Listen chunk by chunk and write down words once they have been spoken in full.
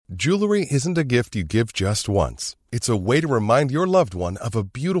Jewelry isn't a gift you give just once. It's a way to remind your loved one of a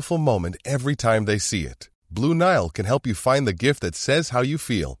beautiful moment every time they see it. Blue Nile can help you find the gift that says how you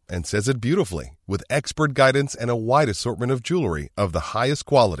feel and says it beautifully, with expert guidance and a wide assortment of jewelry of the highest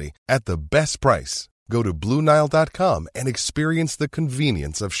quality at the best price. Go to BlueNile.com and experience the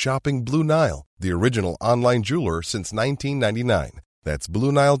convenience of shopping Blue Nile, the original online jeweler since 1999. That's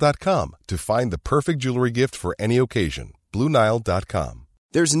BlueNile.com to find the perfect jewelry gift for any occasion. BlueNile.com.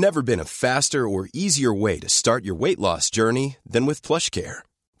 There's never been a faster or easier way to start your weight loss journey than with PlushCare.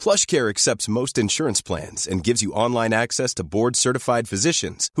 PlushCare accepts most insurance plans and gives you online access to board-certified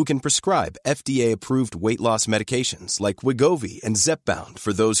physicians who can prescribe FDA-approved weight loss medications like Wegovy and Zepbound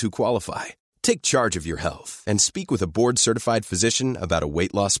for those who qualify. Take charge of your health and speak with a board-certified physician about a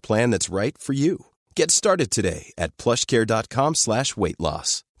weight loss plan that's right for you. Get started today at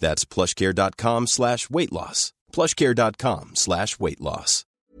plushcare.com/weight-loss. That's plushcare.com/weight-loss. plushcare.com/weight-loss.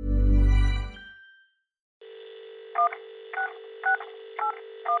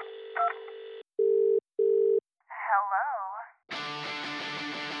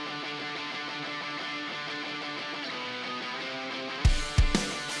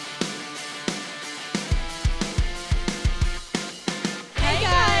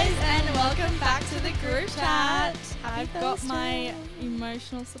 Group chat. I've got my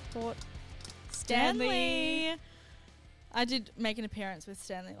emotional support, Stanley. I did make an appearance with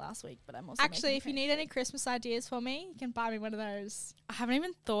Stanley last week, but I'm also actually, if you need any Christmas ideas for me, you can buy me one of those. I haven't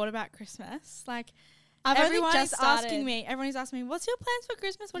even thought about Christmas. Like, everyone's asking me, what's your plans for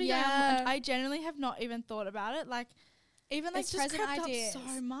Christmas? What are you doing? I genuinely have not even thought about it. Like, even like present ideas, up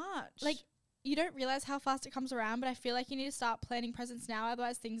so much. Like, you don't realize how fast it comes around, but I feel like you need to start planning presents now.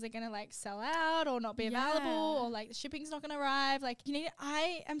 Otherwise, things are going to like sell out or not be available, or like the shipping's not going to arrive. Like,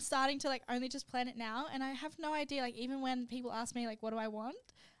 I am starting to like only just plan it now, and I have no idea. Like, even when people ask me like, what do I want?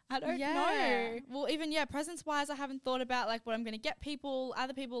 I don't know. Well, even, presents wise, I haven't thought about like what I'm going to get people,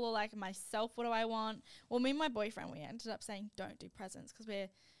 other people, or like myself. What do I want? Well, me and my boyfriend, we ended up saying don't do presents because we're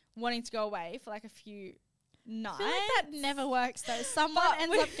wanting to go away for like a few nice. I feel like that never works though. Someone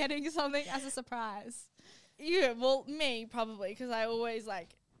ends up getting something as a surprise. Yeah, well, me probably, because I always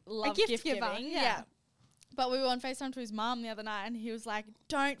like love gift giving. Yeah. But we were on FaceTime to his mum the other night, and he was like,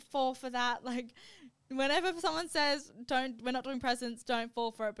 "Don't fall for that. Like, whenever someone says we're not doing presents, don't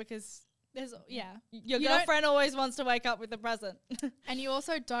fall for it, because there's your girlfriend always wants to wake up with a present, and you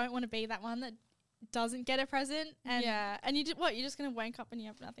also don't want to be that one that doesn't get a present. And and you did what? You're just gonna wake up and you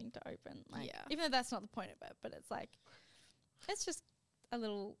have nothing to open. Like, even though that's not the point of it, but it's like, it's just a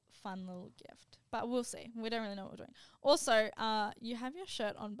little fun little gift. But we'll see. We don't really know what we're doing. Also, you have your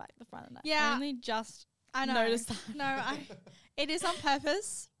shirt on back the front of that. Yeah, I only just noticed that. No, it is on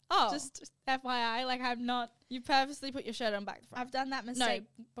purpose. Oh, just FYI, like I'm not. You purposely put your shirt on back the front. I've done that mistake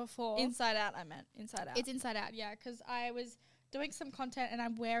before. Inside out. I meant inside out. It's inside out. Yeah, because I was doing some content and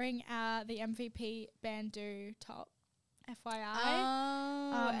I'm wearing the MVP bandeau top,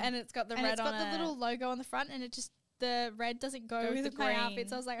 FYI. And it's got the red on it. It's got the little logo on the front, and it just, the red doesn't go with my outfit.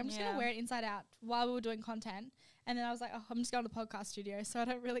 So I was like, I'm just going to wear it inside out while we were doing content. And then I was like, I'm just going to the podcast studio, so I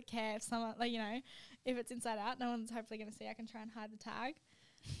don't really care if someone, like, if it's inside out, no one's hopefully going to see. I can try and hide the tag.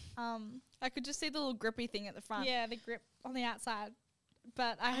 I could just see the little grippy thing at the front. Yeah, the grip on the outside.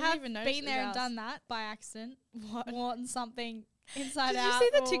 But I have been there and done that by accident. Worn something inside out. Did you see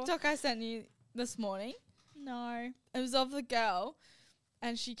the TikTok I sent you this morning? No. It was of the girl,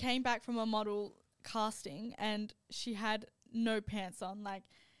 and she came back from a model casting, and she had no pants on. Like,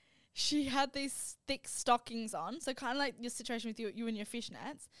 she had these thick stockings on. So kind of like your situation with you and your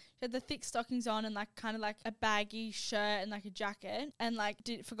fishnets. She had the thick stockings on and like kind of like a baggy shirt and like a jacket, and like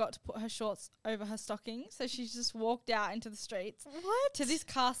forgot to put her shorts over her stockings. So she just walked out into the streets to this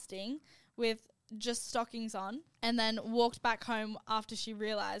casting with just stockings on, and then walked back home after she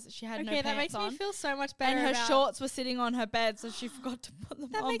realised that she had no pants on. Okay, that makes me feel so much better. And her shorts were sitting on her bed, so she forgot to put them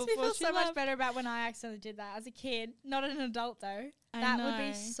on. That makes me feel so left. much better about when I accidentally did that as a kid, not an adult though. That would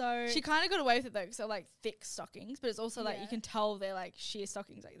be so. She kind of got away with it though, because they're like thick stockings, but it's also like you can tell they're like sheer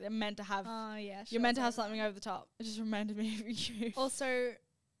stockings. Like they're meant to have. Oh yeah, you're meant to have something over the top. It just reminded me of you. Also,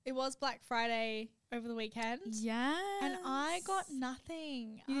 it was Black Friday over the weekend. Yeah, and I got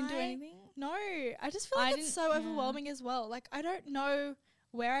nothing. You didn't do anything? No, I just feel like it's so overwhelming as well. Like, I don't know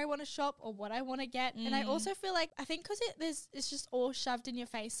where I want to shop or what I want to get. And I also feel like, I think because it's just all shoved in your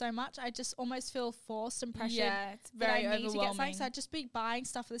face so much, I just almost feel forced and pressured. Yeah, it's very that I need overwhelming. to get something, so I'd just be buying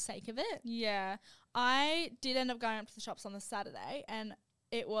stuff for the sake of it. Yeah. I did end up going up to the shops on the Saturday, and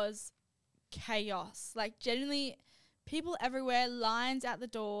it was chaos. Like, genuinely, people everywhere, lines out the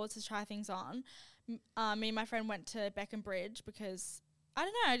door to try things on. Me and my friend went to Beckham Bridge because I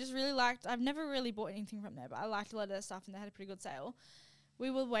don't know, I just really liked, I've never really bought anything from there, but I liked a lot of their stuff and they had a pretty good sale.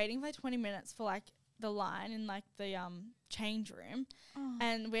 We were waiting for like 20 minutes for like the line in like the change room,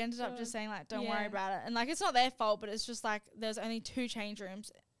 and we ended up just saying like, don't worry about it. And like, it's not their fault, but it's just like there's only 2 change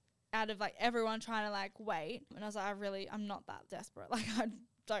rooms out of like everyone trying to like wait. And I was like, I'm not that desperate. Like, I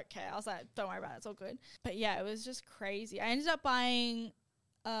don't care. I was like, don't worry about it, it's all good. But yeah, it was just crazy. I ended up buying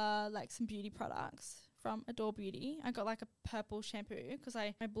like some beauty products from Adore Beauty. I got like a purple shampoo because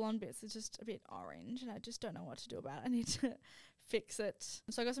my blonde bits is just a bit orange and I just don't know what to do about it. I need to fix it.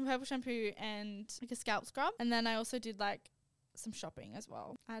 So I got some purple shampoo and like a scalp scrub, and then I also did like some shopping as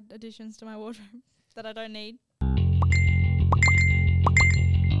well. Add additions to my wardrobe that I don't need.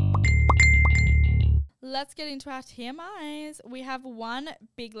 Let's get into our TMIs. We have one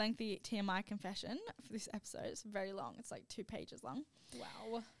big lengthy TMI confession for this episode. It's very long. It's like 2 pages long.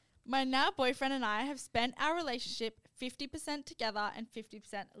 Wow. My now boyfriend and I have spent our relationship 50% together and 50%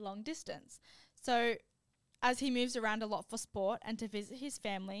 long distance. So as he moves around a lot for sport and to visit his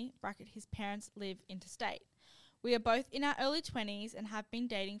family, his parents live interstate. We are both in our early 20s and have been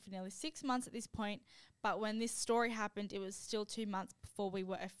dating for nearly 6 months at this point, but when this story happened, it was still 2 months before we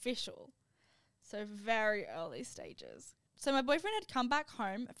were official. So very early stages. So my boyfriend had come back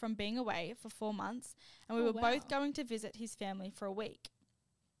home from being away for 4 months, and we were both going to visit his family for a week.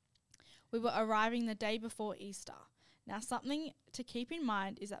 We were arriving the day before Easter. Now, something to keep in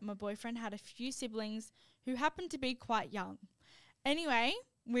mind is that my boyfriend had a few siblings who happened to be quite young. Anyway,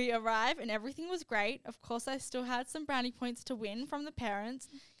 we arrive and everything was great. Of course, I still had some brownie points to win from the parents,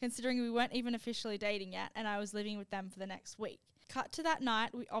 considering we weren't even officially dating yet, and I was living with them for the next week. Cut to that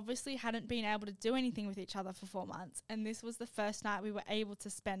night, we obviously hadn't been able to do anything with each other for 4 months, and this was the first night we were able to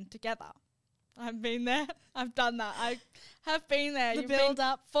spend together. I've been there. I've done that. I have been there. The build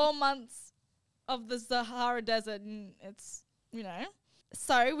up. 4 months of the Sahara Desert, and it's, you know.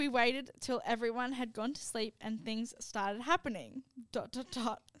 So we waited till everyone had gone to sleep and things started happening. ...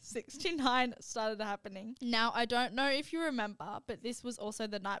 69 started happening. Now, I don't know if you remember, but this was also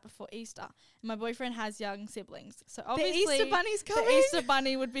the night before Easter. My boyfriend has young siblings. So obviously the Easter Bunny's coming. The Easter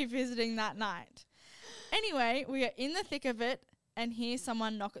Bunny would be visiting that night. Anyway, we are in the thick of it and hear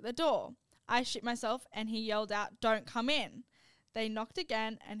someone knock at the door. I shit myself and he yelled out, "Don't come in." They knocked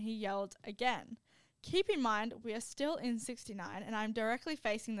again and he yelled again. Keep in mind, we are still in 69 and I'm directly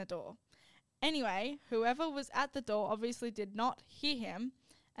facing the door. Anyway, whoever was at the door obviously did not hear him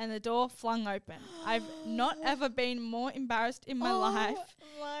and the door flung open. I've not ever been more embarrassed in my life.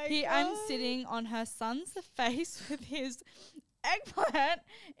 Here I'm sitting on her son's face with his eggplant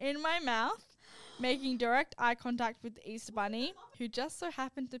in my mouth, making direct eye contact with the Easter Bunny, who just so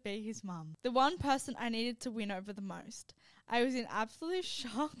happened to be his mum. The one person I needed to win over the most. I was in absolute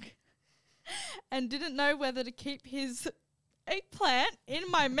shock and didn't know whether to keep his eggplant in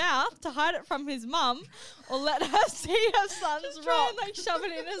my mouth to hide it from his mum or let her see her son's Just rock. try and like shove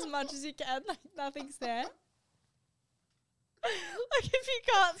it in as much as you can, like nothing's there. Like if you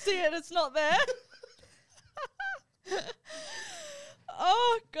can't see it, it's not there.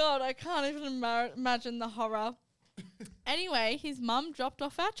 Oh God, I can't even imagine the horror. Anyway, his mum dropped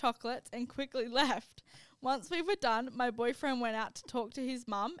off our chocolates and quickly left. Once we were done, my boyfriend went out to talk to his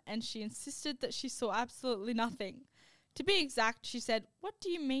mum and she insisted that she saw absolutely nothing. To be exact, she said, "What do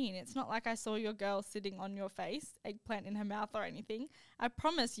you mean? It's not like I saw your girl sitting on your face, eggplant in her mouth or anything. I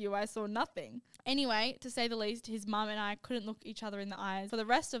promise you I saw nothing." Anyway, to say the least, his mum and I couldn't look each other in the eyes for the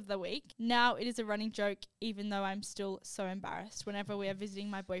rest of the week. Now it is a running joke, even though I'm still so embarrassed. Whenever we are visiting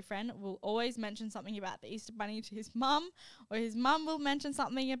my boyfriend, we'll always mention something about the Easter Bunny to his mum, or his mum will mention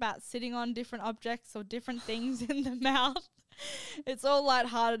something about sitting on different objects or different things in the mouth. It's all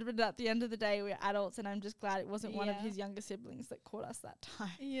lighthearted, but at the end of the day, we're adults, and I'm just glad it wasn't one of his younger siblings that caught us that time.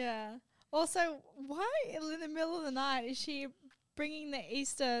 Yeah. Also, why in the middle of the night is she bringing the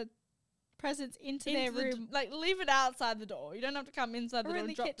Easter presents into their room? Like, leave it outside the door. You don't have to come inside the Or door in the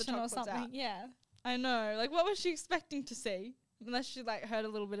and drop the kitchen or chocolates something. out. Yeah. I know. Like, what was she expecting to see? Unless she, like, heard a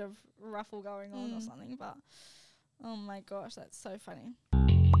little bit of ruffle going on or something. But, oh my gosh, that's so funny.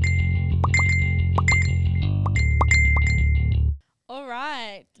 All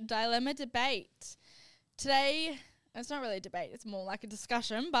right, dilemma debate. Today, it's not really a debate, it's more like a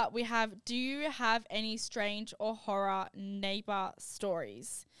discussion, but we have, do you have any strange or horror neighbour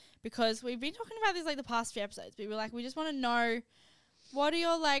stories? Because we've been talking about this like the past few episodes, but we're like, we just want to know, what are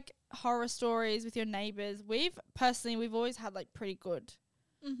your like horror stories with your neighbours? We've always had like pretty good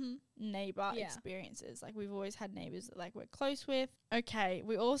neighbour experiences. Like we've always had neighbours that like we're close with. Okay,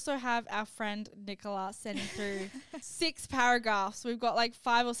 we also have our friend Nicola sending through 6 paragraphs. We've got like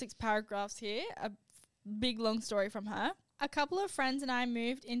 5 or 6 paragraphs here. A big long story from her. A couple of friends and I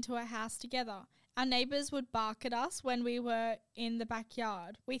moved into a house together. Our neighbours would bark at us when we were in the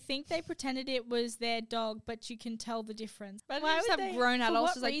backyard. We think they pretended it was their dog, but you can tell the difference. Why would just have they- grown for adults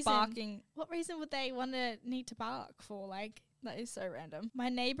what just like reason? barking? What reason would they need to bark for? Like, That is so random. my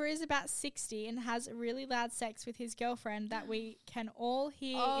neighbour is about 60 and has really loud sex with his girlfriend that we can all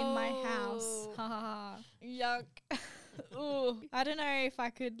hear in my house. Ha ha ha. Yuck. Ooh. I don't know if I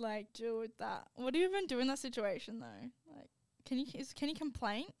could like Deal with that. What do you even do in that situation though? Like, can you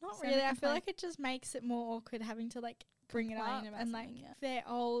complain? Not Send a really. I feel complaint? like it just makes it more awkward having to like bring it up Complain about and like something, yeah. they're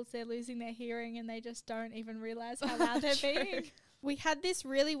old, they're losing their hearing and they just don't even realize how loud they're True. being. We had this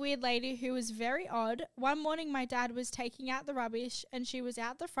really weird lady who was very odd. One morning my dad was taking out the rubbish and she was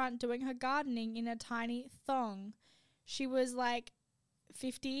out the front doing her gardening in a tiny thong. She was like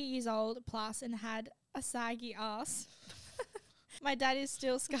 50 years old plus and had a saggy ass. My dad is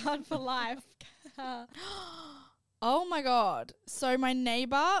still scarred for life. Oh my god. So my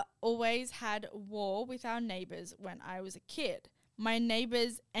neighbor always had war with our neighbors when I was a kid. My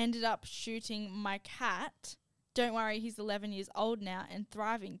neighbors ended up shooting my cat. Don't worry, he's 11 years old now and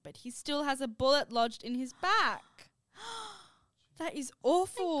thriving, but he still has a bullet lodged in his back. That is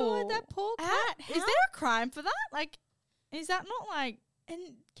awful. God, that poor cat. Is there a crime for that? Like, is that not like, And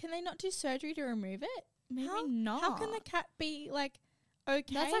can they not do surgery to remove it? maybe How- not? How can the cat be like okay?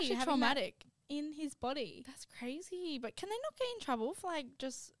 That's actually having that traumatic. in his body. That's crazy. But can they not get in trouble for like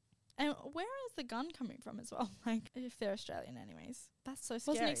just, and where is the gun coming from as well? Like, if they're Australian anyways. That's so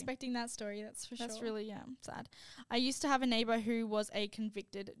scary. Wasn't expecting that story. That's for That's sure. really, sad. I used to have a neighbor who was a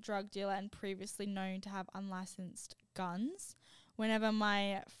convicted drug dealer and previously known to have unlicensed guns. Whenever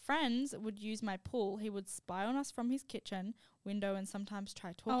my friends would use my pool, he would spy on us from his kitchen window and sometimes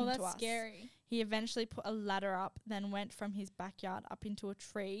try talking to us. that's scary. He eventually put a ladder up, then went from his backyard up into a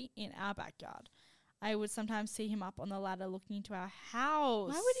tree in our backyard. I would sometimes see him up on the ladder looking into our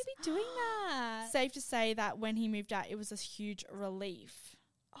house. Why would he be doing that? Safe to say that when he moved out, it was a huge relief.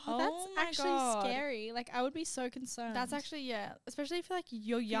 Oh, that's my actually God. scary. Like, I would be so concerned. That's actually, especially if like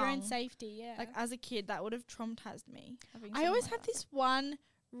you're for young. your own safety. Yeah. Like as a kid, that would have traumatized me. I always had this one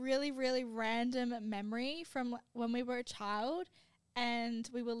really, really random memory from when we were a child and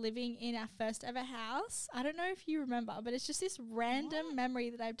we were living in our first ever house. I don't know if you remember, but it's just this random memory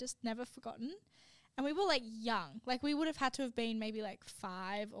that I've just never forgotten. And we were like young. Like we would have had to have been maybe like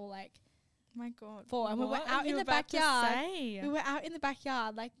 5 or like My God. 4. And we were What are out you in the about to backyard. say? We were out in the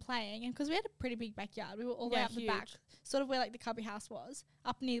backyard like playing. And because we had a pretty big backyard, we were all the way Yeah, up the back, huge. sort of where like the cubby house was,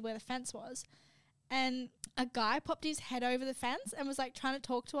 up near where the fence was. And a guy popped his head over the fence and was like trying to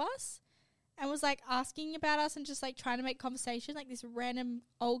talk to us and was like asking about us and just like trying to make conversation, like this random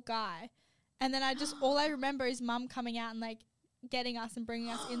old guy. And then all I remember is mum coming out and like getting us and bringing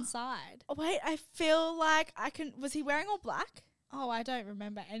us inside. Oh, wait, I feel like was he wearing all black? Oh, I don't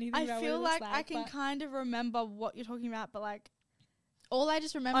remember anything I about what feel it looks like I can but kind of remember what you're talking about, but like all I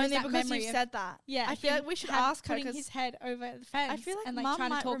just remember is only that because memory you of, said that. yeah, I feel him like we should had ask her putting 'cause his head over the fence feel like and like mum trying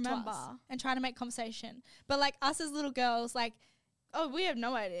to might talk to remember. us and trying to make conversation. But like us as little girls, like Oh, we have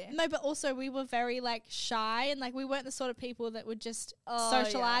no idea. no, but also we were very like shy and like we weren't the sort of people that would just Oh,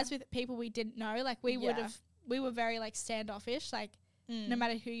 socialize with people we didn't know. Like we Yeah. we were very like standoffish, like Mm. no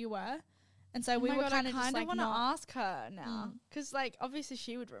matter who you were. And so Oh we my were God, kind I of just like want to not. ask her now because like obviously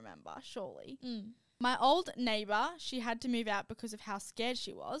she would remember, surely. Mm. My old neighbor, she had to move out because of how scared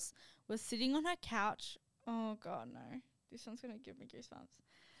she was sitting on her couch. Oh God, no. This one's going to give me goosebumps.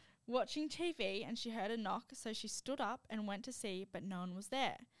 Watching TV and she heard a knock, so she stood up and went to see, but no one was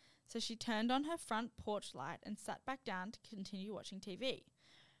there. So she turned on her front porch light and sat back down to continue watching TV.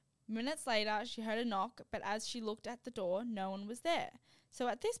 Minutes later, she heard a knock, but as she looked at the door, no one was there. So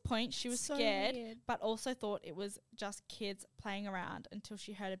at this point, she was So scared, weird. but also thought it was just kids playing around until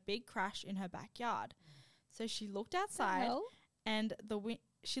she heard a big crash in her backyard. So she looked outside Hell? and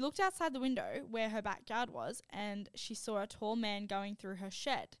she looked outside the window where her backyard was and she saw a tall man going through her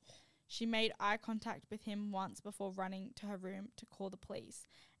shed. She made eye contact with him once before running to her room to call the police,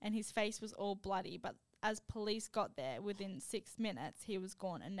 and his face was all bloody, but as police got there within 6 minutes, he was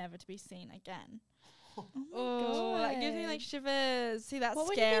gone and never to be seen again. Oh, that gives me like God. shivers. See, that's What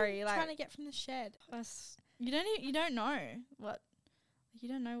were scary. you Like trying to get from the shed? you don't know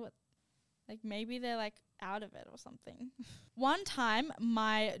what like maybe they're like out of it or something. One time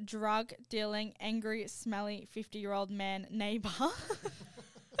my drug dealing angry smelly 50-year-old man neighbor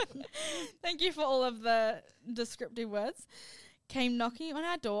thank you for all of the descriptive words, came knocking on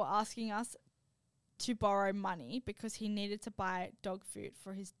our door asking us to borrow money because he needed to buy dog food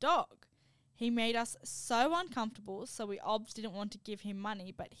for his dog. He made us so uncomfortable, so we obs didn't want to give him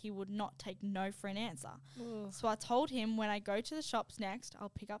money, but he would not take no for an answer. Ugh. So I told him when I go to the shops next, I'll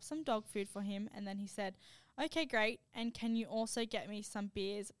pick up some dog food for him. And then he said, okay, great. And can you also get me some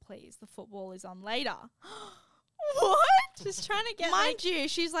beers, please? The football is on later. What? Just trying to get Mind you,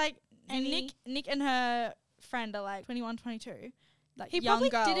 she's like, any- Nick and her friend are like 21, 22. Like he young probably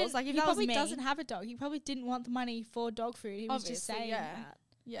girls. didn't. Like if he that was probably me, doesn't have a dog. He probably didn't want the money for dog food. He was just Obviously, saying yeah. that.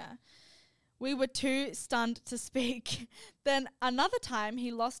 Yeah. We were too stunned to speak. Then another time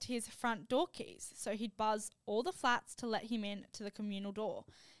he lost his front door keys. So he'd buzz all the flats to let him in to the communal door.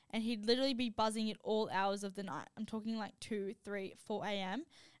 And he'd literally be buzzing at all hours of the night. I'm talking like 2, 3, 4 a.m.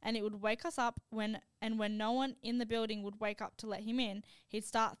 And it would wake us up when no one in the building would wake up to let him in, he'd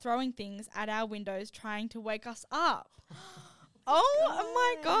start throwing things at our windows trying to wake us up. Oh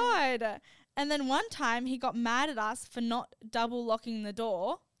my God. And then one time he got mad at us for not double locking the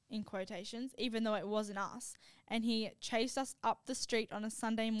door, in quotations, even though it wasn't us. And he chased us up the street on a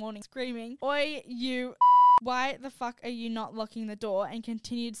Sunday morning screaming, "Oi, you, why the fuck are you not locking the door?" And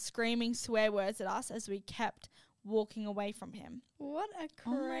continued screaming swear words at us as we kept walking away from him. What a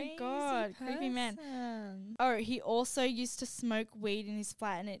Oh my God, creepy man. Oh, he also used to smoke weed in his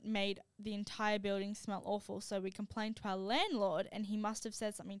flat and it made the entire building smell awful. So we complained to our landlord and he must have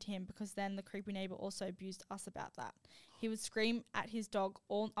said something to him, because then the creepy neighbour also abused us about that. He would scream at his dog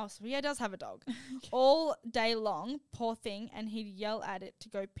so he does have a dog, all day long, poor thing, and he'd yell at it to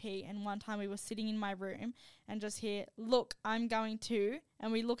go pee. And one time we were sitting in my room and just hear, "Look, I'm going to,"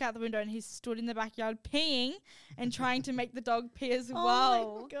 and we look out the window and he's stood in the backyard peeing and trying to make the dog pee as well.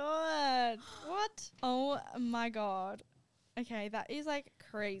 Oh my God. What? Oh my God. Okay, that is like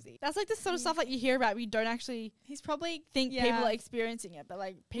crazy. That's like the sort of stuff like you hear about, but you don't actually He's probably think people are experiencing it, but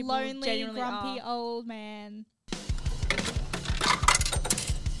like people lonely, genuinely grumpy are. old man.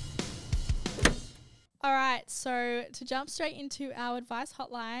 All right, so to jump straight into our advice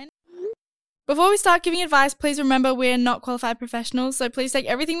hotline. Before we start giving advice, please remember we're not qualified professionals, so please take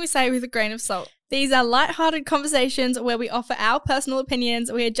everything we say with a grain of salt. These are light-hearted conversations where we offer our personal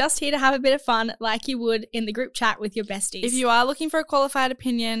opinions. We are just here to have a bit of fun like you would in the group chat with your besties. If you are looking for a qualified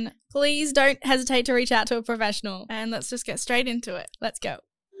opinion, please don't hesitate to reach out to a professional. And let's just get straight into it. Let's go.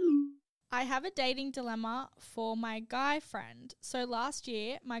 I have a dating dilemma for my guy friend. So last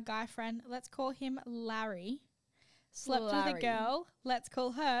year, my guy friend, let's call him Larry, slept with a girl. Let's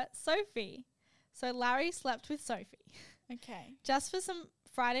call her Sophie. So Larry slept with Sophie. Okay. Just for some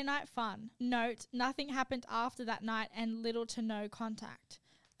Friday night fun. Note, nothing happened after that night and little to no contact.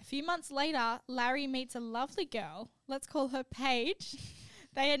 A few months later, Larry meets a lovely girl. Let's call her Paige.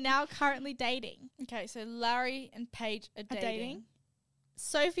 They are now currently dating. Okay, so Larry and Paige are dating.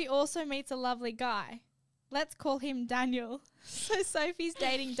 Sophie also meets a lovely guy. Let's call him Daniel. So Sophie's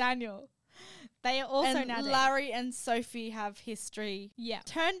dating Daniel. They are also and now dating. Larry and Sophie have history. Yeah.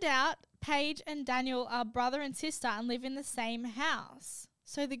 Turned out Paige and Daniel are brother and sister and live in the same house.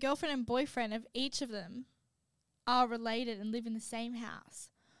 So the girlfriend and boyfriend of each of them are related and live in the same house.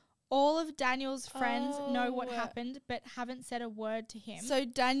 All of Daniel's friends know what happened but haven't said a word to him. So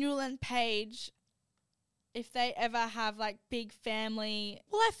Daniel and Paige, if they ever have like big family,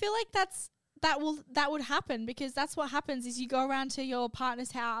 well, I feel like that would happen, because that's what happens is you go around to your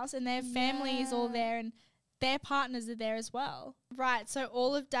partner's house and their family is all there and their partners are there as well. Right, so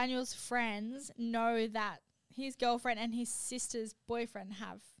all of Daniel's friends know that his girlfriend and his sister's boyfriend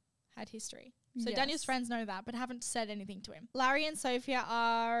have had history. So Yes. Daniel's friends know that but haven't said anything to him. Larry and Sophia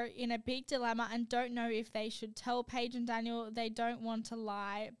are in a big dilemma and don't know if they should tell Paige and Daniel. They don't want to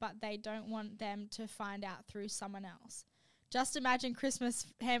lie, but they don't want them to find out through someone else. Just imagine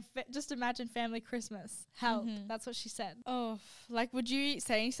family Christmas. Help. Mhm. That's what she said. oh, like would you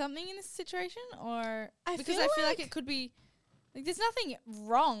say something in this situation, or because feel I feel like like- it could be like there's nothing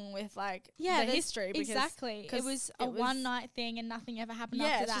wrong with like the there's- history, because exactly. It was a one night thing and nothing ever happened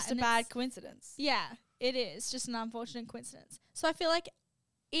after it's that. just a and bad coincidence. Yeah, it is just an unfortunate coincidence. So I feel like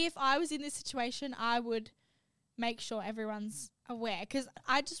if I was in this situation, I would make sure everyone's aware, because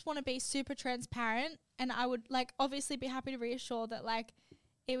I just want to be super transparent, and I would like obviously be happy to reassure that like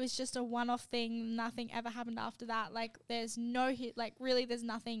it was just a one-off thing, nothing ever happened after that. Like there's no really there's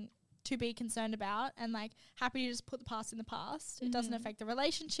nothing to be concerned about, and like happy to just put the past in the past. It doesn't affect the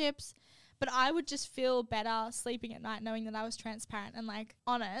relationships, but I would just feel better sleeping at night knowing that I was transparent and like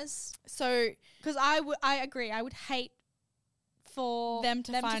honest. So Because I agree, I would hate for them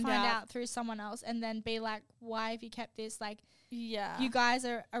to find out through someone else and then be like, why have you kept this? Like, yeah, you guys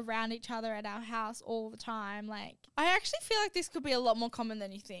are around each other at our house all the time. Like, I actually feel like this could be a lot more common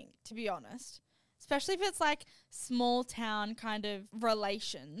than you think, to be honest. Especially if it's like small town kind of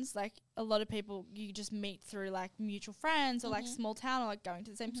relations. Like a lot of people you just meet through like mutual friends or like small town or like going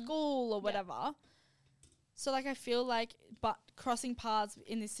to the same school or whatever. So like I feel like but crossing paths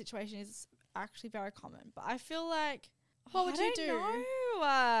in this situation is actually very common. But I feel like what would you do?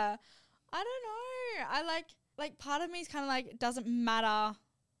 I don't know. I like part of me is kind of like it doesn't matter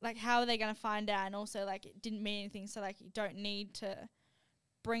like how are they going to find out, and also like it didn't mean anything, so like you don't need to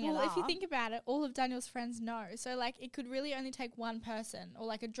bring it up. Well, if you think about it, all of Daniel's friends know. So, like, it could really only take one person or,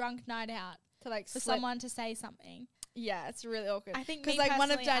 like, a drunk night out to, like, for someone to say something. Yeah, it's really awkward. I think because, like,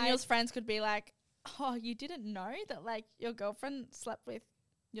 one of Daniel's friends could be like, oh, you didn't know that, like, your girlfriend slept with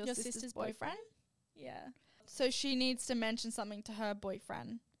your sister's boyfriend? Yeah. So she needs to mention something to her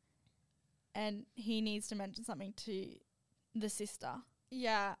boyfriend, and he needs to mention something to the sister.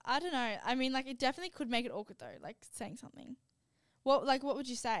 Yeah, I don't know. I mean, like, it definitely could make it awkward, though, like, saying something. What would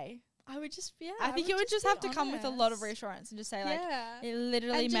you say? I would just, I think you would just have to come with a lot of reassurance and just say, like, it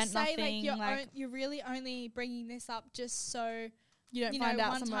literally and meant say, nothing. Like, you're really only bringing this up just so you don't find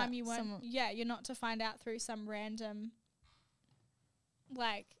out one time you weren't. Yeah, you're not to find out through some random,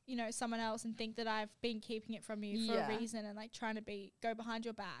 like, someone else and think that I've been keeping it from you for a reason and, like, trying to go behind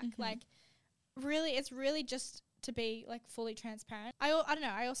your back. Like, really, it's really just to be like fully transparent. I don't know.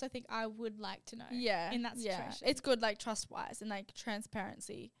 I also think I would like to know. Yeah. In that situation, it's good, like trust wise and like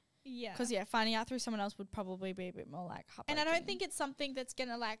transparency. Yeah. Because finding out through someone else would probably be a bit more like heartbreaking. And I don't think it's something that's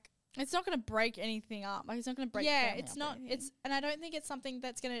gonna like. It's not gonna break anything up. Like it's not gonna break. Yeah, it's not. And I don't think it's something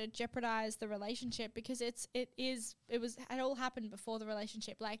that's gonna jeopardize the relationship because it all happened before the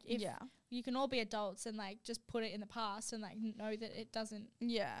relationship. Like if you can all be adults and like just put it in the past and like know that it doesn't.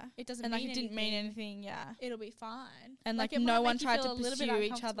 Yeah. It doesn't. And mean like it didn't mean anything. Yeah. It'll be fine. And like no one tried to pursue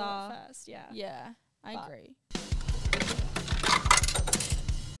each other first. Yeah. Yeah. I agree.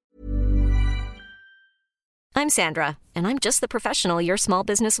 I'm Sandra, and I'm just the professional your small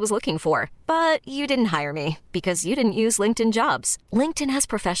business was looking for. But you didn't hire me because you didn't use LinkedIn Jobs. LinkedIn has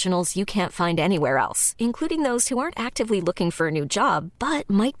professionals you can't find anywhere else, including those who aren't actively looking for a new job, but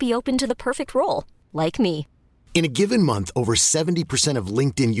might be open to the perfect role, like me. In a given month, over 70% of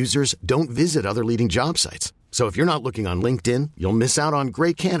LinkedIn users don't visit other leading job sites. So if you're not looking on LinkedIn, you'll miss out on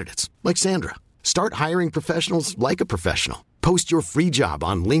great candidates, like Sandra. Start hiring professionals like a professional. Post your free job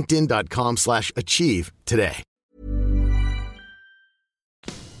on linkedin.com/achieve today.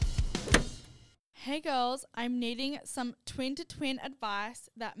 Hey girls, I'm needing some twin-to-twin advice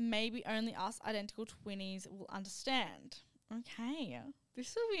that maybe only us identical twinnies will understand. Okay,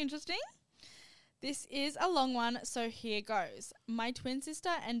 this will be interesting. This is a long one, so here goes. My twin sister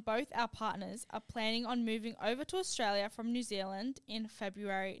and both our partners are planning on moving over to Australia from New Zealand in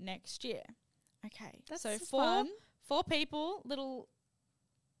February next year. Okay, that's so fun. Four people, little.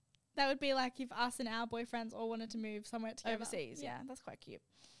 That would be like if us and our boyfriends all wanted to move somewhere together. Overseas, yeah, that's quite cute.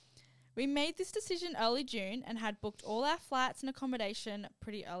 We made this decision early June and had booked all our flights and accommodation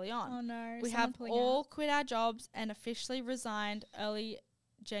pretty early on. Oh no. We have all quit our jobs and officially resigned early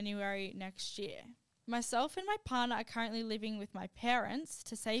January next year. Myself and my partner are currently living with my parents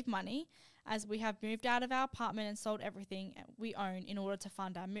to save money as we have moved out of our apartment and sold everything we own in order to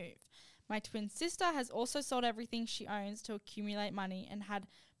fund our move. My twin sister has also sold everything she owns to accumulate money and had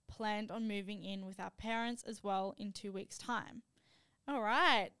planned on moving in with our parents as well in 2 weeks' time. All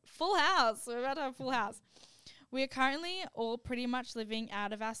right, full house. We're about to have a full house. We are currently all pretty much living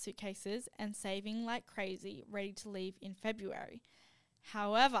out of our suitcases and saving like crazy, ready to leave in February.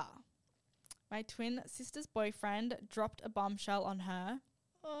 However, my twin sister's boyfriend dropped a bombshell on her.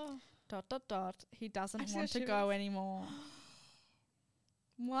 Oh. ... He doesn't want to go anymore.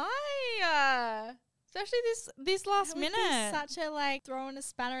 Why? Especially this last minute. Such a like throwing a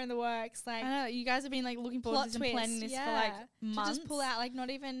spanner in the works. Like I know you guys have been like looking forward to this and planning this for like months. To just pull out, like not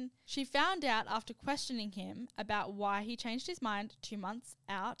even. She found out after questioning him about why he changed his mind 2 months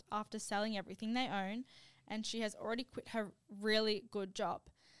out after selling everything they own, and she has already quit her really good job.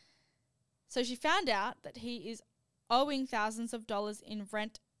 So she found out that he is owing thousands of dollars in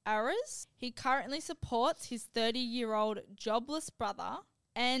rent arrears. He currently supports his 30-year-old jobless brother.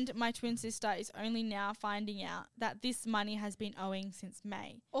 And my twin sister is only now finding out that this money has been owing since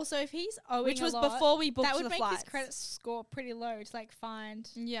May. Also, if he's owing which was before we booked the flights. That would make his credit score pretty low to like find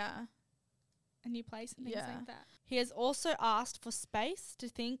a new place and things like that. He has also asked for space to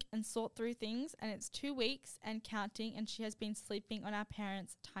think and sort through things, and it's 2 weeks and counting, and she has been sleeping on our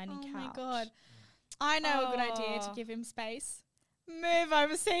parents' tiny couch. Oh my God. I know a good idea to give him space. Move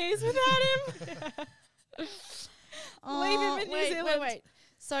overseas without him. Leave him in New Zealand. Wait.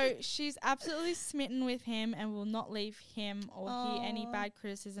 So she's absolutely smitten with him and will not leave him or hear any bad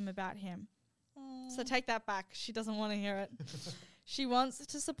criticism about him. So take that back. She doesn't want to hear it. She wants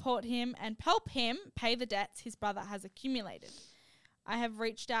to support him and help him pay the debts his brother has accumulated. I have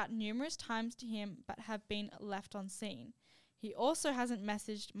reached out numerous times to him but have been left on scene. He also hasn't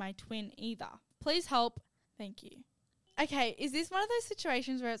messaged my twin either. Please help. Thank you. Okay, is this one of those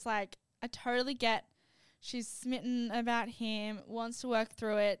situations where it's like, I totally get she's smitten about him, wants to work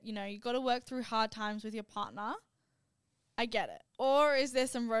through it. You know, you got to work through hard times with your partner. I get it. Or is there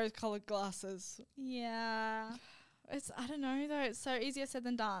some rose-colored glasses? Yeah. I don't know though. It's so easier said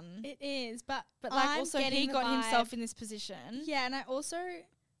than done. It is, but like I'm also he got himself in this position. Yeah, and I also,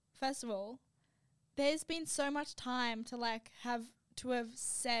 first of all, there's been so much time to have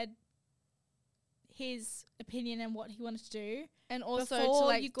said his opinion and what he wanted to do, and also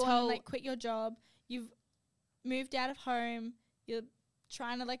before to you go and quit your job. You've moved out of home. You're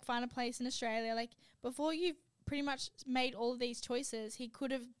trying to find a place in Australia. Before you've pretty much made all of these choices, he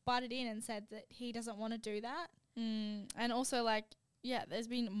could have butted in and said that he doesn't want to do that. And also there's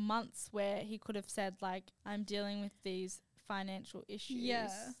been months where he could have said I'm dealing with these financial issues. Yeah.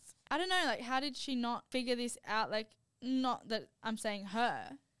 I don't know, how did she not figure this out? Not that I'm saying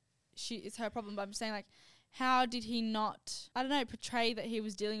it's her problem, but I'm saying how did he not, I don't know, portray that he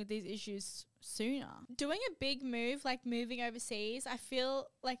was dealing with these issues sooner? Doing a big move, moving overseas,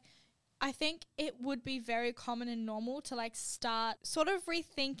 I think it would be very common and normal to start sort of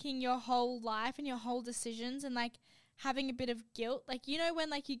rethinking your whole life and your whole decisions and having a bit of guilt. When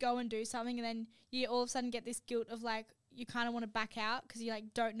you go and do something and then you all of a sudden get this guilt of you kind of want to back out because you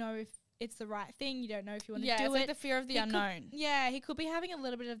don't know if it's the right thing. You don't know if you want to do it. Yeah, it's the fear of the unknown. He could be having a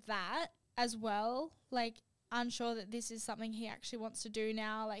little bit of that as well. Unsure that this is something he actually wants to do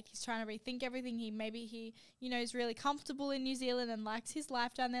now. He's trying to rethink everything. He is really comfortable in New Zealand and likes his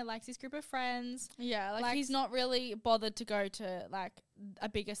life down there, likes his group of friends. Yeah, he's not really bothered to go to a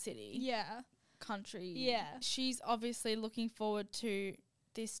bigger city. Yeah. Country. Yeah. She's obviously looking forward to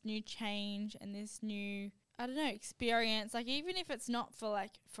this new change and this new, I don't know, experience. Even if it's not for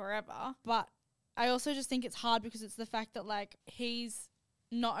forever. But I also just think it's hard because it's the fact that he's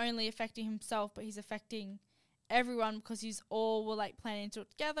not only affecting himself, but he's affecting everyone because he's all were planning to do it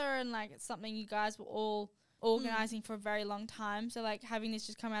together and it's something you guys were all organising for a very long time. So having this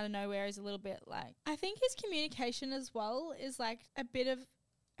just come out of nowhere is a little bit I think his communication as well is a bit of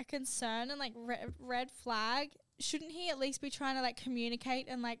a concern and red flag. Shouldn't he at least be trying to communicate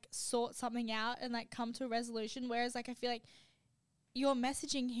and sort something out and come to a resolution? Whereas I feel you're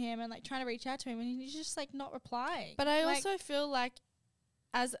messaging him and trying to reach out to him and he's just not replying. But I also feel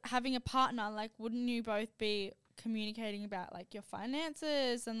as having a partner, wouldn't you both be communicating about your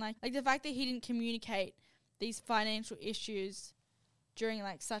finances and the fact that he didn't communicate these financial issues during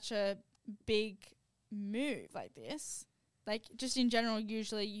like such a big move like this. Like just in general,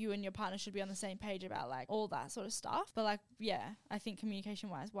 usually you and your partner should be on the same page about like all that sort of stuff. But like, yeah, I think communication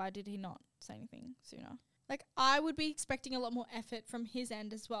wise, why did he not say anything sooner? Like I would be expecting a lot more effort from his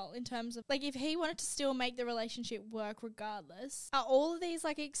end as well in terms of like if he wanted to still make the relationship work regardless. Are all of these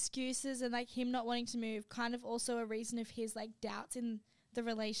like excuses and like him not wanting to move kind of also a reason of his like doubts in the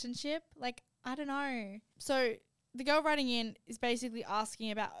relationship? Like, I don't know. So the girl writing in is basically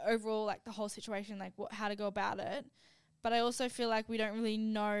asking about overall like the whole situation, like how to go about it. But I also feel like we don't really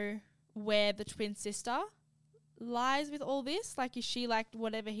know where the twin sister lies with all this. Like, is she like,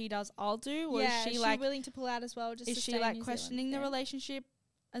 whatever he does, I'll do? Or is she like willing to pull out as well? Just is to she stay like in New questioning Zealand? the relationship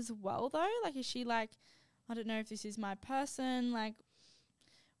as well though? Like, is she like, I don't know if this is my person. Like,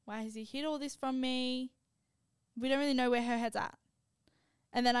 why has he hid all this from me? We don't really know where her head's at.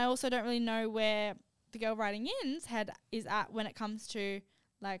 And then I also don't really know where the girl writing in's head is at when it comes to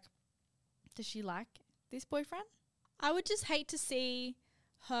like, does she like this boyfriend? I would just hate to see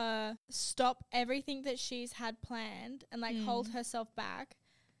her stop everything that she's had planned and like hold herself back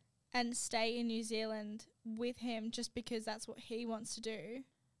and stay in New Zealand with him just because that's what he wants to do.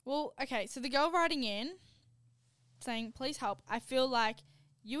 Well, okay, so the girl writing in saying, please help. I feel like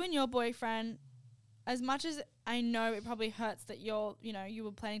you and your boyfriend, as much as I know it probably hurts that you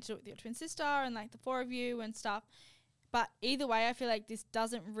were planning to do it with your twin sister and like the four of you and stuff, but either way, I feel like this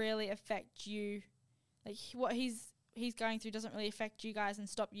doesn't really affect you. Like what he's going through doesn't really affect you guys and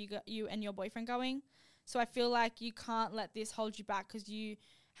stop you and your boyfriend going. So I feel like you can't let this hold you back because you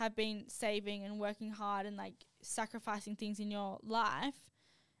have been saving and working hard and like sacrificing things in your life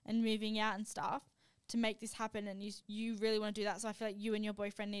and moving out and stuff to make this happen, and you really want to do that. So I feel like you and your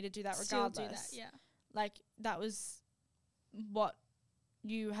boyfriend need to do that regardless. Still do that, yeah. Like that was what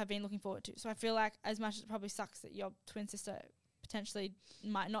you have been looking forward to. So I feel like as much as it probably sucks that your twin sister potentially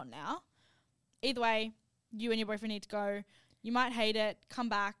might not now, either way, you and your boyfriend need to go. You might hate it, come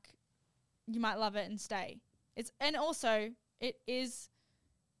back. you might love it and stay. And also it is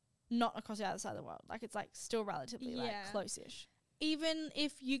not across the other side of the world. Like, it's like still relatively like close-ish. Even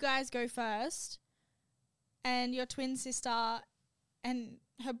if you guys go first and your twin sister and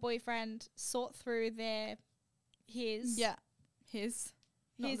her boyfriend sort through his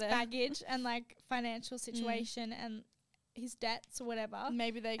baggage and like financial situation and his debts or whatever,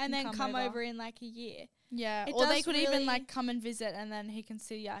 maybe they can and then come over in like a year. Yeah, or they could even like come and visit, and then he can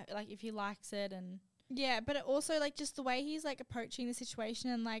see like if he likes it. And but it also like just the way he's like approaching the situation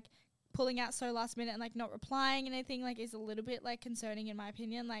and like pulling out so last minute and like not replying and anything like is a little bit like concerning in my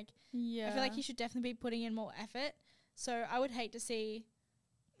opinion. Like, I feel like he should definitely be putting in more effort. So I would hate to see,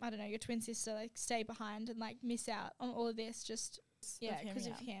 I don't know, your twin sister like stay behind and like miss out on all of this just because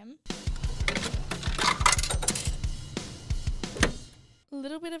of him. A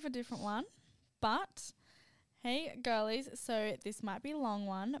little bit of a different one, but hey girlies, so this might be a long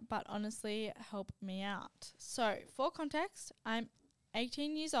one, but honestly help me out. So for context, I'm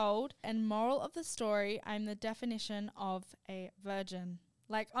 18 years old, and moral of the story, I'm the definition of a virgin.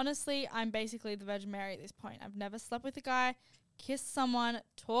 Like, honestly, I'm basically the Virgin Mary at this point. I've never slept with a guy, kissed someone,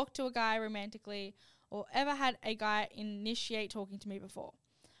 talked to a guy romantically, or ever had a guy initiate talking to me before.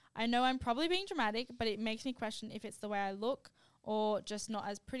 I know I'm probably being dramatic, but it makes me question if it's the way I look or just not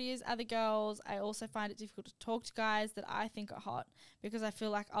as pretty as other girls. I also find it difficult to talk to guys that I think are hot because I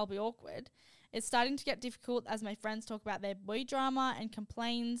feel like I'll be awkward. It's starting to get difficult as my friends talk about their boy drama and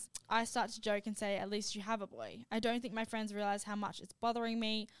complaints. I start to joke and say, at least you have a boy. I don't think my friends realize how much it's bothering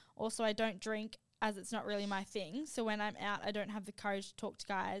me. Also, I don't drink as it's not really my thing. So when I'm out, I don't have the courage to talk to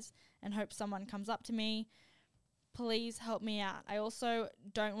guys and hope someone comes up to me. Please help me out. I also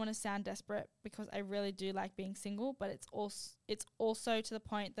don't want to sound desperate because I really do like being single, but it's also to the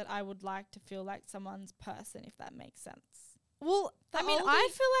point that I would like to feel like someone's person, if that makes sense. Well, I mean, I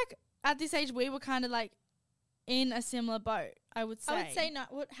feel like at this age we were kind of like in a similar boat, I would say. I would say not.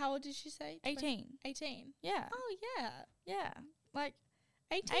 How old did she say? 18. 18. Yeah. Oh, yeah. Yeah. Like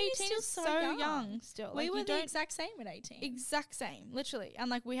 18 is still so young still. We like, were the exact same at 18. Exact same, literally. And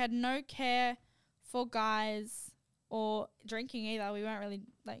like we had no care for guys or drinking either. We weren't really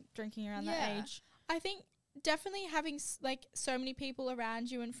like drinking around that age. I think definitely having like so many people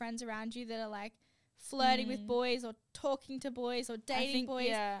around you and friends around you that are like flirting with boys or talking to boys or dating boys.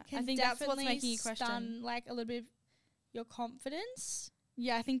 Yeah, I think that's what's making you question stun like a little bit of your confidence.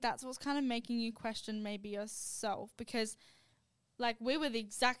 Yeah, I think that's what's kind of making you question maybe yourself, because like we were the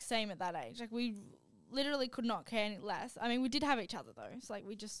exact same at that age. Like we literally could not care any less. I mean, we did have each other though. It's like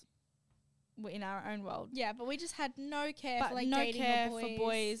we just were in our own world. Yeah, but we just had no care but for like no dating care or for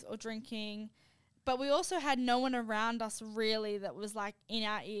boys or drinking. But we also had no one around us really that was like in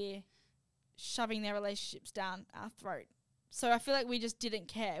our ear shoving their relationships down our throat. So I feel like we just didn't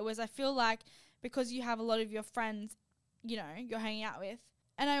care. It was, I feel like, because you have a lot of your friends, you know, you're hanging out with.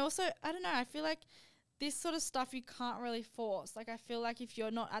 And I don't know, I feel like this sort of stuff you can't really force. Like I feel like if you're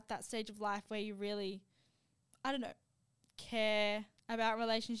not at that stage of life where you really, I don't know, care about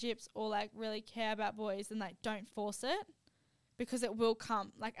relationships or like really care about boys, then like don't force it, because it will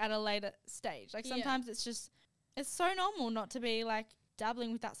come like at a later stage. Like sometimes it's so normal not to be like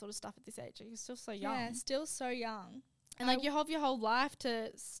dabbling with that sort of stuff at this age. Like, you're still so young. Yeah, still so young. And like you have your whole life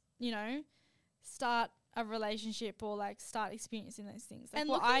to, you know, start a relationship or like start experiencing those things. Like,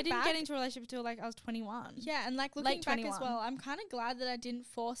 and I didn't get into a relationship until like I was 21. Yeah, and like looking back as well, I'm kind of glad that I didn't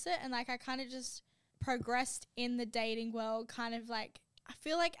force it, and like I kind of just progressed in the dating world, kind of like I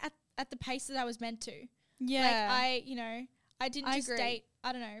feel like at the pace that I was meant to. Yeah. Like I didn't just date,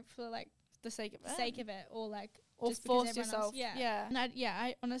 I don't know, for like the sake of it or like or just force yourself. Yeah. And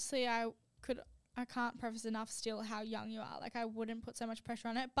I honestly I can't preface enough still how young you are. Like I wouldn't put so much pressure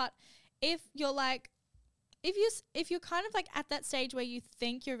on it, but if you're like if you're kind of like at that stage where you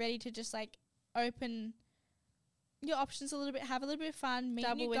think you're ready to just like open your options a little bit, have a little bit of fun, meet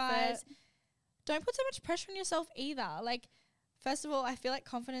new guys, don't put so much pressure on yourself either. Like, first of all, I feel like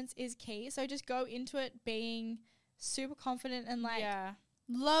confidence is key. So just go into it being super confident and like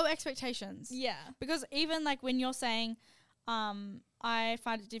low expectations. Yeah. Because even like when you're saying, I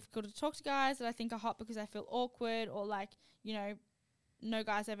find it difficult to talk to guys that I think are hot because I feel awkward, or like, you know, no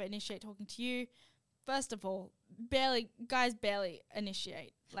guys ever initiate talking to you. First of all, guys barely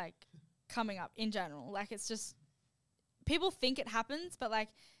initiate like coming up in general. Like it's just, people think it happens, but like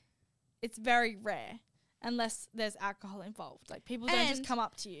it's very rare unless there's alcohol involved. Like people don't just come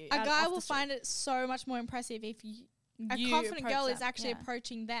up to you. A guy will find it so much more impressive if a confident girl is actually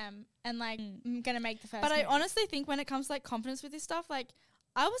approaching them and like going to make the first move. I honestly think when it comes to like confidence with this stuff, like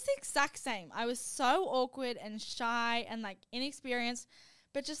I was the exact same. I was so awkward and shy and like inexperienced.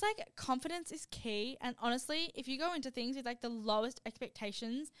 But just like confidence is key. And honestly, if you go into things with like the lowest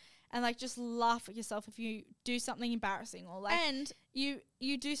expectations and like just laugh at yourself if you do something embarrassing or like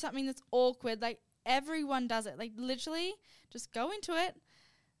you do something that's awkward, like everyone does it. Like literally just go into it,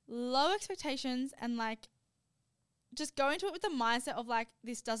 low expectations, and like just go into it with the mindset of like,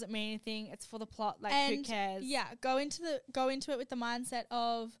 this doesn't mean anything, it's for the plot, like who cares? Yeah, go into it with the mindset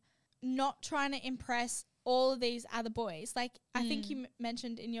of not trying to impress all of these other boys. Like I think you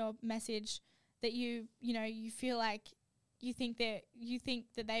mentioned in your message that you feel like you think that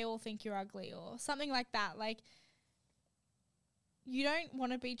they all think you're ugly or something like that. Like you don't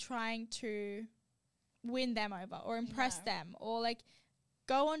want to be trying to win them over or impress them or like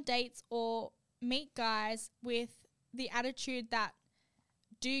go on dates or meet guys with the attitude that,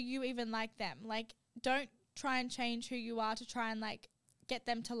 do you even like them? Like don't try and change who you are to try and like get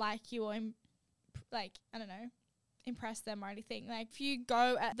them to like you or impress them or anything. Like if you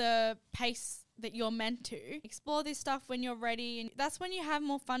go at the pace that you're meant to, explore this stuff when you're ready, and that's when you have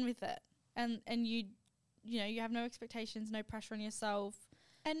more fun with it. And you have no expectations, no pressure on yourself.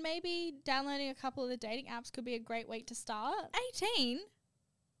 And maybe downloading a couple of the dating apps could be a great way to start. 18?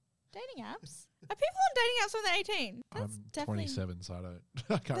 Dating apps? Are people on dating apps when they're 18? I'm definitely 27, so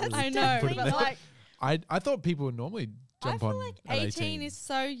I can't really I know, put it but there. like I thought people would normally jump I on feel like at 18 is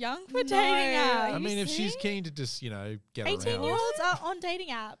so young for No, dating apps. I mean, if she's keen to just, get around. 18-year-olds are on dating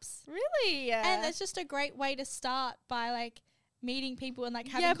apps. Really? And it's just a great way to start by like meeting people and like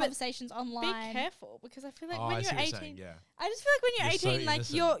having but conversations online. Be careful, because I feel like Oh, when I see you're what 18, you're saying, yeah. I just feel like when you're You're so 18, like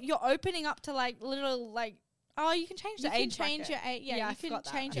innocent. you're opening up to like little like, oh, you can change You the can age change bracket. your age. Yeah, I you can forgot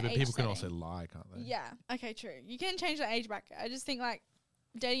that. change Yeah, your but age people can setting. also lie, can't they? Yeah. Okay, true. You can change the age bracket. I just think like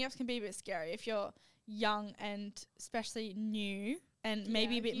dating apps can be a bit scary if you're young and especially new and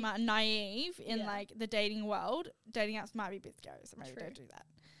maybe a bit naive in like the dating world. Dating apps might be a bit scary, so maybe don't do that.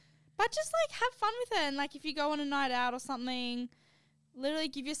 But just like have fun with it, and like if you go on a night out or something, literally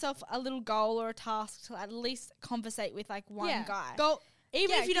give yourself a little goal or a task to at least conversate with like one guy.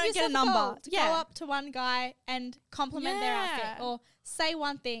 Even if you don't get a number, go up to one guy and compliment their outfit or say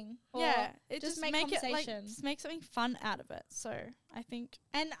one thing. Or it just make it conversation. like, just make something fun out of it. So I think,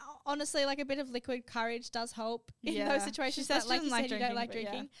 and honestly, like a bit of liquid courage does help in Yeah. those situations. She says That, like she you doesn't said, like you don't like drinking,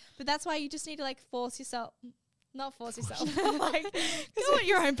 but drinking, but that's why you just need to like not force yourself, like go at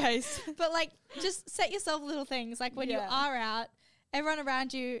your own pace. but like just set yourself little things. Like when you are out, everyone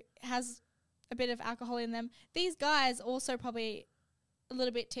around you has a bit of alcohol in them. These guys also probably a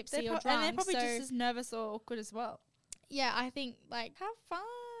little bit tipsy or drunk, and they're probably so just as nervous or awkward as well. yeah, I think like Have fun.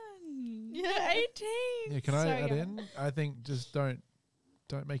 Yeah, 18. Yeah, can I So add young. in? I think just don't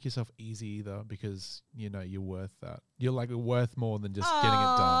make yourself easy either, because you're worth that. You're like worth more than just getting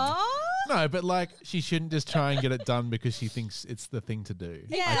it done. No, but like she shouldn't just try and get it done because she thinks it's the thing to do.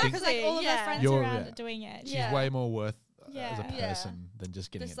 yeah, I think because like all of her friends You're- around yeah. are doing it. she's way more worth as a Yeah. person than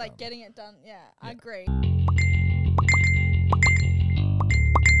just getting Just it like done. getting it done. Yeah, I Yeah. agree.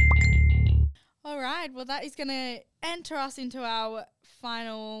 All right. Well, that is going to enter us into our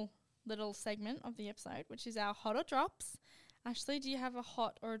final little segment of the episode, which is our hot or drops. Ashley, do you have a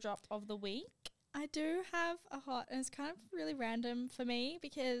hot or a drop of the week? I do have a hot, and it's kind of really random for me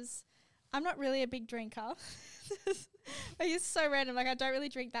because I'm not really a big drinker. Like, it's so random. Like, I don't really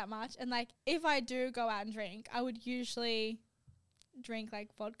drink that much. And, like, if I do go out and drink, I would usually drink,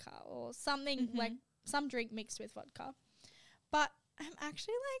 like, vodka or something, like, some drink mixed with vodka. But I'm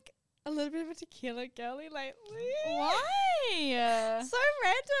actually, like, a little bit of a tequila girly lately. Why? So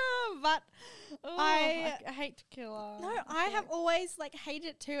random, but I hate tequila. no, I have always like hated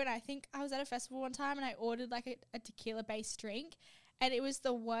it too. And I think I was at a festival one time and I ordered like a tequila based drink, and it was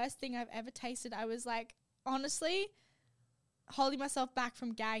the worst thing I've ever tasted. I was like, honestly, holding myself back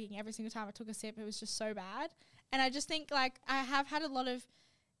from gagging every single time I took a sip. It was just so bad. And I just think like I have had a lot of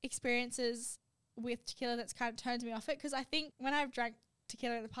experiences with tequila that's kind of turned me off it, because I think when I've drank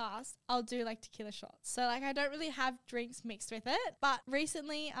tequila in the past, I'll do like tequila shots. So like I don't really have drinks mixed with it. But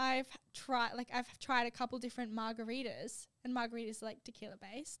recently I've tried a couple different margaritas, and margaritas are like tequila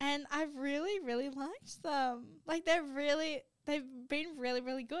based, and I've really, really liked them. Like they've been really,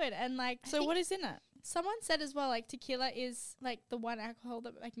 really good. And like, So what is in it? someone said as well, like tequila is like the one alcohol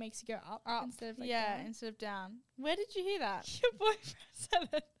that like makes you go up instead of like down. instead of down. Where did you hear that? Your boyfriend said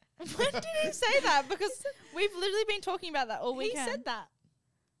it. When did he say that? Because we've literally been talking about that all He weekend. said that.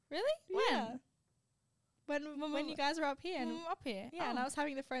 Really? Yeah. When you guys were up here. When we were up here. Yeah, and I was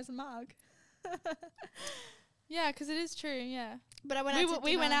having the frozen mug. Yeah, because it is true. Yeah. But I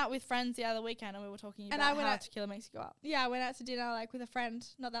We went out with friends the other weekend and we were talking And about I went how out- tequila makes you go up. Yeah, I went out to dinner like with a friend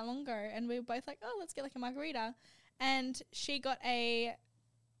not that long ago, and we were both like, oh, let's get like a margarita. And she got a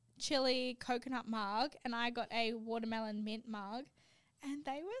chili coconut mug and I got a watermelon mint mug, and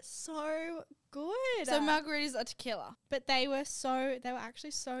they were so good. So margaritas are tequila. But they were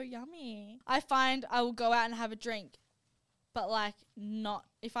actually so yummy. I find I will go out and have a drink, but like not,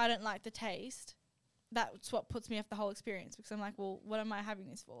 if I don't like the taste, that's what puts me off the whole experience, because I'm like, well, what am I having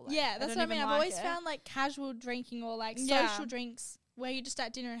this for? Like, yeah, that's what I mean. I've always found like casual drinking or like social Yeah. drinks where you're just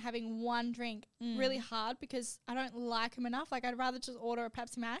at dinner and having one drink really hard, because I don't like them enough. Like I'd rather just order a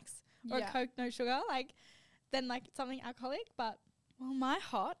Pepsi Max or a Coke no sugar, like than like something alcoholic. But Well, my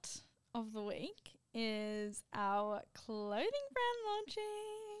hot of the week is our clothing brand launching.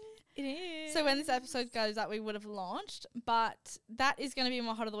 it is. So when this episode goes up, we would have launched, but that is going to be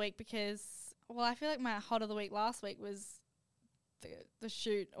my hot of the week because, well, I feel like my hot of the week last week was the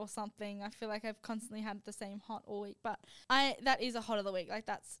shoot or something. I feel like I've constantly had the same hot all week, but that is a hot of the week. Like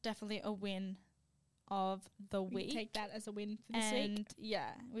that's definitely a win of the week. Take that as a win for this week. And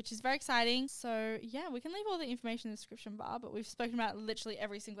yeah, which is very exciting. So yeah, we can leave all the information in the description bar, but we've spoken about literally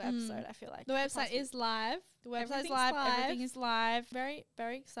every single episode, I feel like. The website is live. The website's live. Everything is live. Very,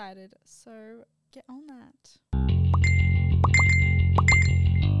 very excited. So get on that.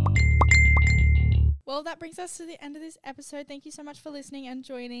 Well, that brings us to the end of this episode. Thank you so much for listening and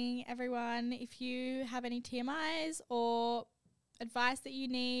joining, everyone. If you have any TMIs or advice that you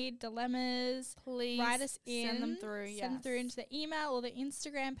need, dilemmas, Please write us in. Send them through. Send them through into the email or the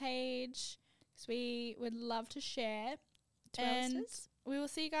Instagram page, because we would love to share to our And listeners. we will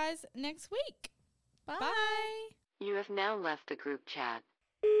see you guys next week. Bye. Bye. You have now left the group chat.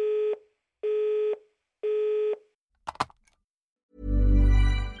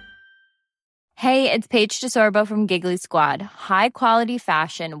 Hey, it's Paige DeSorbo from Giggly Squad. High quality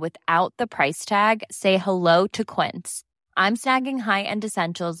fashion without the price tag. Say hello to Quince. I'm snagging high-end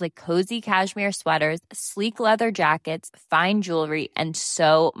essentials like cozy cashmere sweaters, sleek leather jackets, fine jewelry, and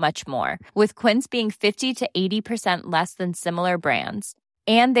so much more. With Quince being 50 to 80% less than similar brands.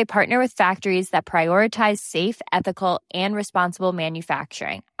 And they partner with factories that prioritize safe, ethical, and responsible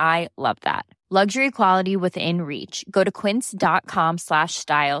manufacturing. I love that. Luxury quality within reach. Go to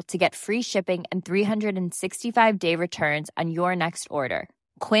quince.com/style to get free shipping and 365-day returns on your next order.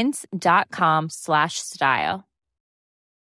 Quince.com/style.